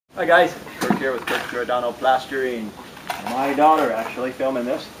Hi guys, Kirk here with Giordano Plastering. My daughter actually filming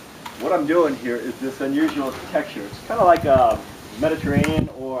this. What I'm doing here is this unusual texture. It's kind of like a Mediterranean,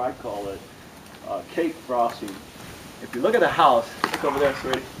 or I call it cake frosting. If you look at the house, look over there,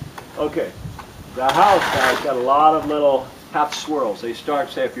 sweetie. Okay, the house has got a lot of little half swirls. They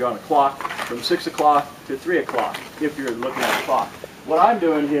start, say if you're on a clock, from 6 o'clock to 3 o'clock, if you're looking at the clock. What I'm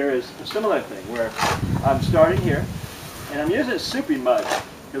doing here is a similar thing, where I'm starting here, and I'm using soupy mud,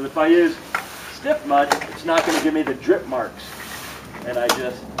 because if I use stiff mud, it's not going to give me the drip marks. And I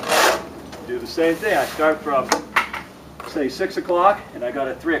just do the same thing. I start from, say, 6 o'clock, and I go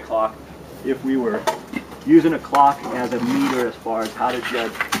to 3 o'clock, if we were using a clock as a meter as far as how to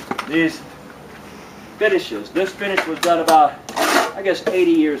judge these finishes. This finish was done about, I guess,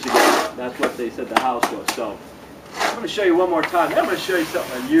 80 years ago. That's what they said the house was. So I'm going to show you one more time. I'm going to show you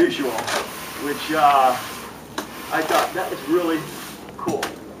something unusual, which I thought that was really cool.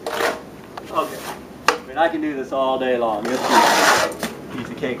 Okay, I mean, I can do this all day long. This is a piece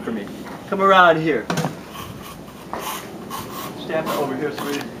of cake for me. Come around here. Stand over here,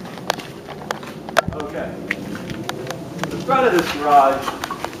 sweetie. Okay. The front of this garage,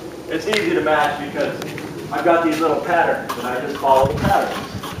 it's easy to match because I've got these little patterns, and I just follow the patterns.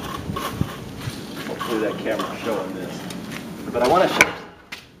 Hopefully that camera's showing this. But I want to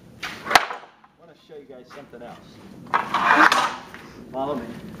show you guys something else. Follow me.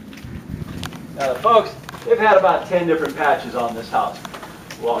 Now the folks, they've had about 10 different patches on this house.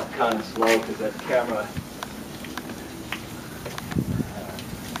 Well, it's kind of slow because that camera.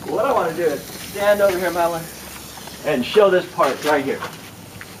 What I want to do is stand over here, Madeline, and show this part right here.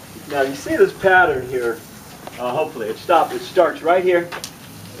 Now you see this pattern here. Hopefully it stops. It starts right here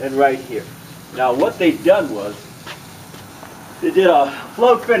and right here. Now what they've done was they did a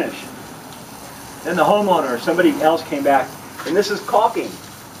float finish. Then the homeowner or somebody else came back, and this is caulking.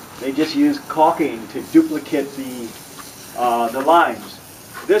 They just use caulking to duplicate the lines.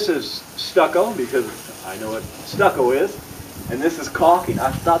 This is stucco, because I know what stucco is, and this is caulking.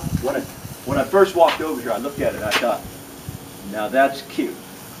 I thought when I first walked over here, I looked at it, I thought, now that's cute.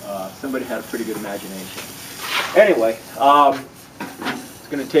 Somebody had a pretty good imagination. Anyway, it's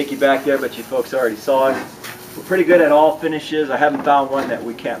going to take you back there, but you folks already saw it. We're pretty good at all finishes. I haven't found one that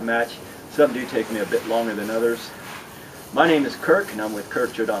we can't match. Some do take me a bit longer than others. My name is Kirk, and I'm with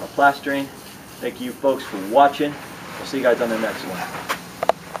Kirk Giordano Plastering. Thank you folks for watching. We'll see you guys on the next one.